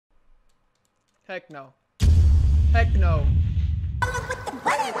Heck no. Heck no.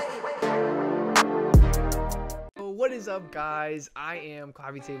 What is up, guys? I am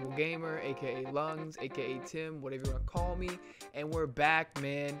Coffee Table Gamer, aka Lungs, aka Tim, whatever you want to call me, and we're back,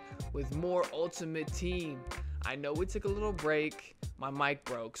 man, with more Ultimate Team. I know we took a little break. My mic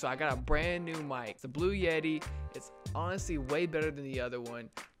broke, so I got a brand new mic. It's the Blue Yeti. It's honestly way better than the other one.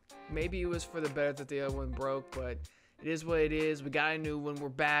 Maybe it was for the better that the other one broke, but it is what it is. We got a new one. We're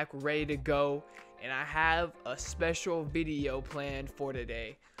back. We're ready to go. And I have a special video planned for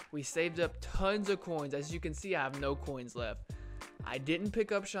today. We saved up tons of coins. As you can see, I have no coins left. I didn't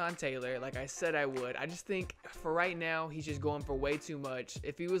pick up Sean Taylor like I said I would. I just think for right now, he's just going for way too much.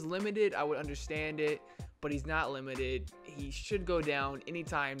 If he was limited, I would understand it, but he's not limited. He should go down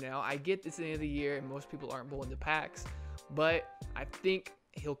anytime now. I get this at the end of the year and most people aren't pulling the packs, but I think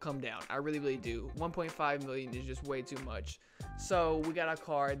he'll come down. I really do. 1.5 million is just way too much. So we got a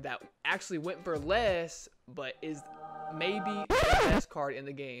card that actually went for less, but is maybe the best card in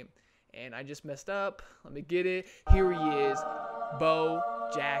the game. And I just messed up. Let me get it. Here he is, Bo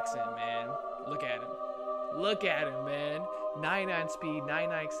Jackson, man. Look at him. Look at him, man. 99 speed,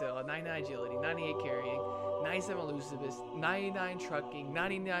 99 excel, 99 agility, 98 carrying, 97 elusiveness, 99 trucking,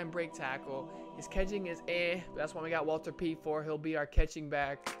 99 break tackle. His catching is That's why we got Walter P for. He'll be our catching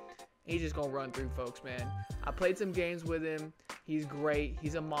back. He's just gonna run through folks, man. I played some games with him. He's great.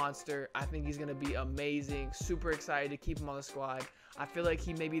 He's a monster. I think he's gonna be amazing. Super excited to keep him on the squad. I feel like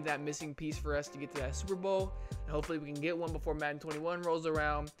he may be that missing piece for us to get to that Super Bowl. And hopefully we can get one before Madden 21 rolls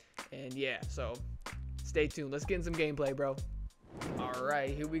around. And yeah, so stay tuned. Let's get in some gameplay, bro. All right,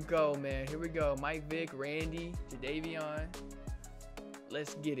 here we go, man. Here we go. Mike Vick, Randy, Jadavion.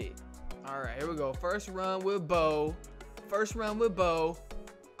 Let's get it. All right, here we go. First run with Bo. First run with Bo.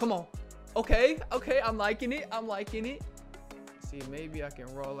 Come on. Okay, I'm liking it. I'm liking it. Let's see, maybe I can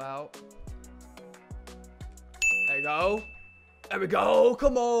roll out. There you go. There we go.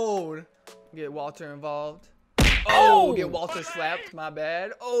 Come on. Get Walter involved. Oh, get Walter slapped. My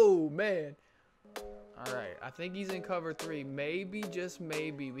bad. Oh, man. All right, I think he's in cover 3. Maybe, just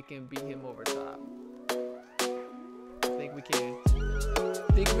maybe, we can beat him over top. I think we can.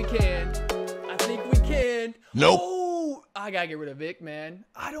 I think we can. I think we can. Nope. Oh, I gotta get rid of Vic, man.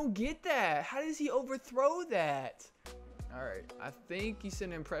 I don't get that. How does he overthrow that? All right, I think he's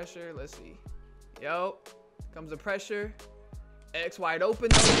sending pressure. Let's see. Yo, comes the pressure. X wide open.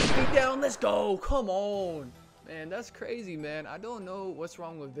 Feet down. Let's go. Come on. Man, that's crazy, man. I don't know what's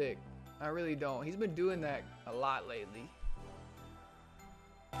wrong with Vic. I really don't. He's been doing that a lot lately.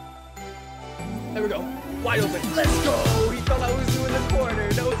 There we go. Wide open. Let's go. He thought I was doing the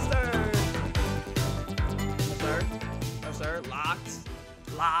corner. No, sir. No, sir. No, sir. Locked.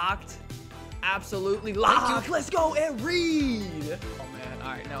 Locked. Absolutely locked. Let's go and read. Oh, man.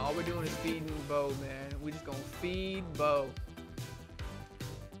 All right. Now all we're doing is feeding Bo, man. We're just going to feed Bo.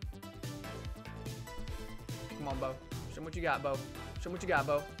 Come on, Bo. Show him what you got, Bo. Show him what you got,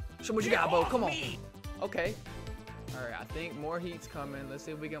 Bo. Show me what you got, Bo. Come on. Okay. All right. I think more heat's coming. Let's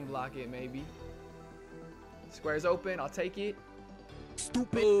see if we can block it, maybe. Square's open. I'll take it.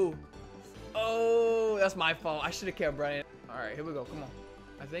 Stupid. Ooh. Oh, that's my fault. I should have kept running. All right. Here we go. Come on.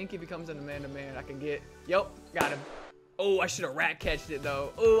 I think if he comes in a man-to-man, I can get. Yep. Got him. Oh, I should have rat catched it,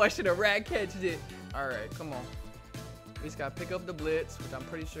 though. Oh, I should have rat catched it. All right. Come on. We just got to pick up the blitz, which I'm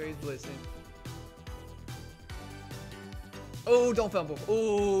pretty sure he's blitzing. Oh, don't fumble.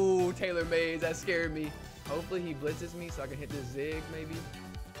 Oh, Taylor Mays. That scared me. Hopefully he blitzes me so I can hit this zig, maybe.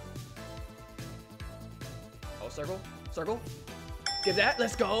 Oh, circle. Circle. Get that.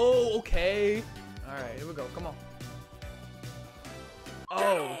 Let's go. Okay. All right, here we go. Come on.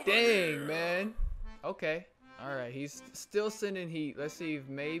 Oh, dang, man. Okay. All right, he's still sending heat. Let's see if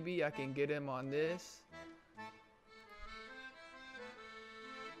maybe I can get him on this.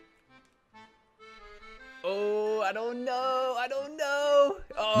 Oh, I don't know. I don't know.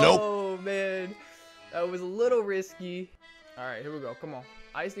 Oh, nope. Man. That was a little risky. All right, here we go. Come on.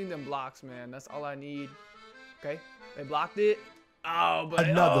 I just need them blocks, man. That's all I need. Okay. They blocked it. Oh, but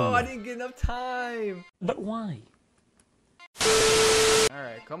I didn't get enough time. But why? All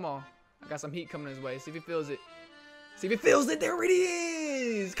right, come on. I got some heat coming his way. See if he feels it. See if he feels it. There it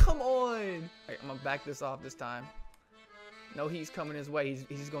is. Come on. All right, I'm going to back this off this time. No heat's coming his way.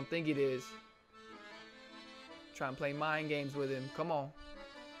 He's just going to think it is. Try and play mind games with him. Come on.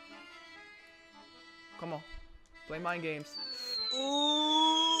 Come on. Play mind games.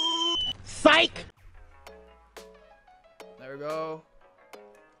 Ooh. Psych! There we go.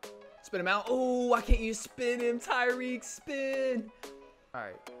 Spin him out. Oh, why can't you spin him, Tyreek? Spin. All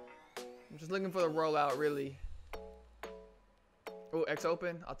right. I'm just looking for the rollout, really. Oh, X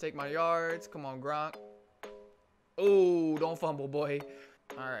open. I'll take my yards. Come on, Gronk. Oh, don't fumble, boy.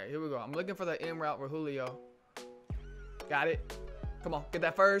 All right, here we go. I'm looking for the M route with Julio. Got it. Come on, get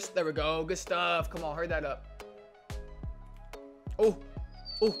that first. There we go. Good stuff. Come on, hurry that up. Oh,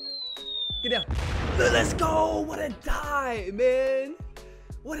 oh, get down. Let's go. What a dive, man.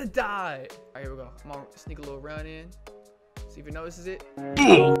 What a dive. All right, here we go. Come on, sneak a little run in. See if he notices it.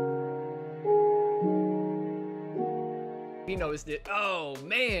 He noticed it. Oh,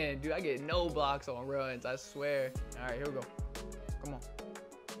 man. Dude, I get no blocks on runs. I swear. All right, here we go. Come on.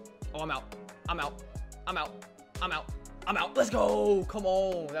 Oh, I'm out. I'm out. I'm out. I'm out. I'm out. Let's go. Come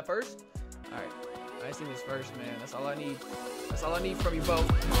on. That first? All right. I just need this first, man. That's all I need. That's all I need from you, Bo.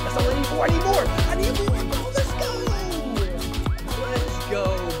 That's all I need for. I need more. I need more, Bo. Let's go. Let's go,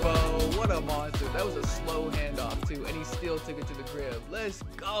 Bo. What a monster. That was a slow handoff, too. And he still took it to the crib. Let's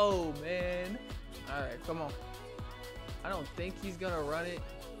go, man. All right. Come on. I don't think he's going to run it.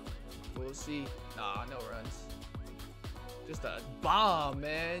 We'll see. Nah, no runs. Just a bomb,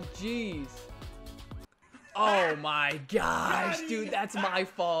 man. Jeez. Oh my gosh, dude, that's my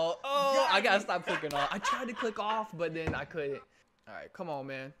fault. Oh, I gotta stop clicking off. I tried to click off, but then I couldn't. All right, come on,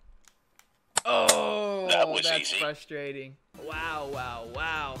 man. Oh, that's frustrating. Wow, wow,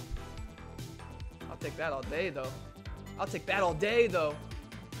 wow. I'll take that all day, though. I'll take that all day, though.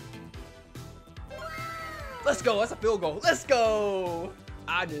 Let's go. That's a field goal. Let's go.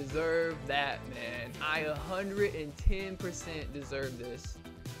 I deserve that, man. I 110% deserve this.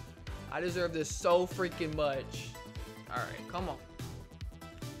 I deserve this so freaking much. All right, come on.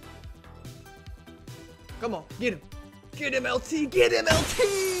 Come on, get him. Get him, LT. Get him,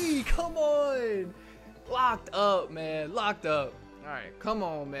 LT. Come on. Locked up, man. Locked up. All right, come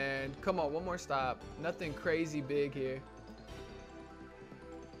on, man. Come on, one more stop. Nothing crazy big here.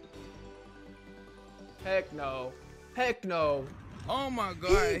 Heck no. Heck no. Oh my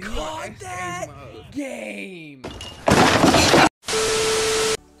God. He caught that game.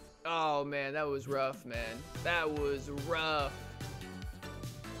 Oh man, that was rough, man. That was rough.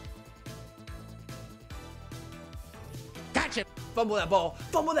 Gotcha. Fumble that ball.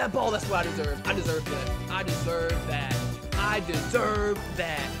 Fumble that ball. That's what I deserve. I deserve that. I deserve that. I deserve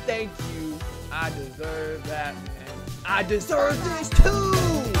that. Thank you. I deserve that, man. I deserve this too.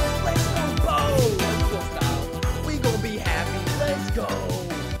 Let's go, Bo. We gonna style. We gonna be happy. Let's go. All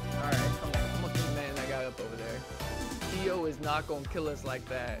right, come on. I'm gonna keep manning that guy up over there. Theo is not gonna kill us like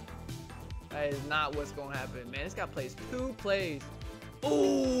that. That is not what's gonna happen, man. This guy plays 2 plays.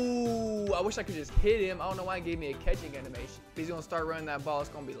 Ooh, I wish I could just hit him. I don't know why he gave me a catching animation. If he's gonna start running that ball, it's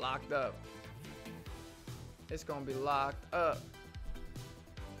gonna be locked up. It's gonna be locked up.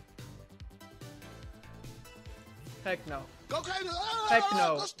 Heck no. Go crazy. Heck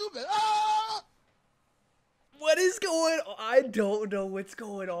no. Go stupid. What is going on? I don't know what's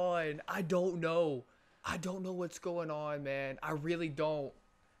going on. I don't know. I don't know what's going on, man. I really don't.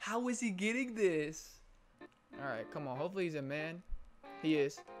 How is he getting this? All right, come on. Hopefully he's a man. He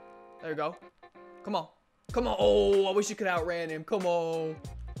is. There we go. Come on. Come on. Oh, I wish you could outran him. Come on.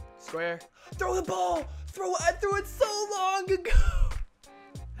 Square. Throw the ball. Throw it. I threw it so long ago.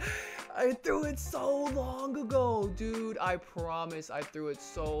 I threw it so long ago, dude. I promise I threw it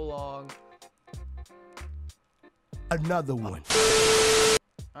so long. Another one.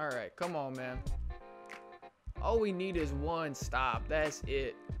 All right, come on, man. All we need is one stop. That's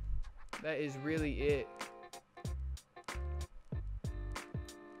it. That is really it.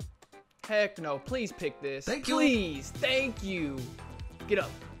 Heck no. Please pick this. Please. Thank you. Get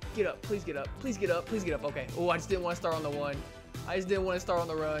up. Get up. Please get up. Please get up. Please get up. Okay. Oh, I just didn't want to start on the one. I just didn't want to start on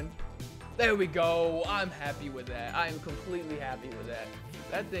the run. There we go. I'm happy with that. I am completely happy with that.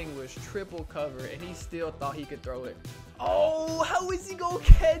 That thing was triple cover, and he still thought he could throw it. Oh, how is he going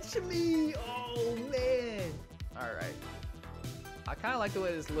to catch me? Oh, man. All right. I kind of like the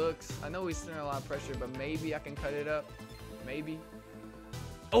way this looks. I know he's under a lot of pressure, but maybe I can cut it up. Maybe.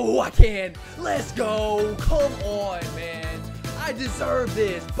 Oh, I can. Let's go. Come on, man. I deserve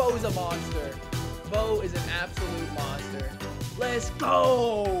this. Bo's a monster. Bo is an absolute monster. Let's go.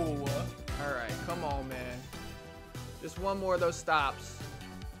 All right, come on, man. Just one more of those stops.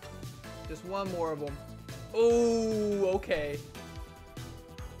 Just one more of them. Oh, okay.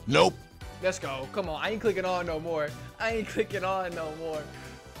 Nope. Let's go. Come on. I ain't clicking on no more. I ain't clicking on no more.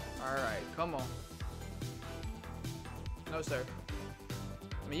 All right, come on. No, sir.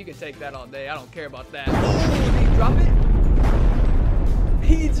 I mean, you can take that all day. I don't care about that. Oh, did he drop it?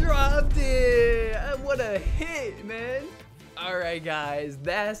 He dropped it. What a hit, man. All right, guys,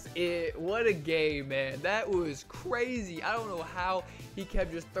 that's it. What a game, man. That was crazy. I don't know how he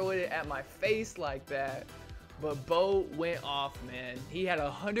kept just throwing it at my face like that. But Bo went off, man. He had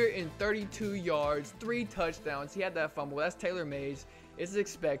 132 yards, 3 touchdowns. He had that fumble. That's Taylor Mays. It's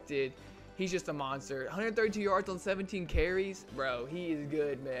expected. He's just a monster. 132 yards on 17 carries. Bro, he is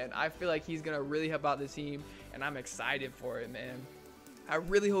good, man. I feel like he's going to really help out the team, and I'm excited for it, man. I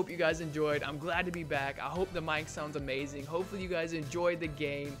really hope you guys enjoyed. I'm glad to be back. I hope the mic sounds amazing. Hopefully you guys enjoyed the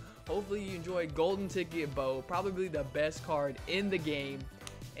game. Hopefully you enjoyed Golden Ticket Bo, probably the best card in the game.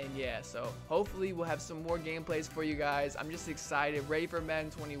 And yeah, so hopefully we'll have some more gameplays for you guys. I'm just excited, ready for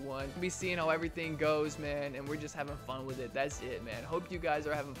Madden 21. We'll be seeing how everything goes, man, and we're just having fun with it. That's it, man. Hope you guys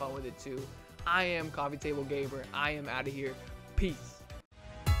are having fun with it too. I am Coffee Table Gamer. I am out of here. Peace.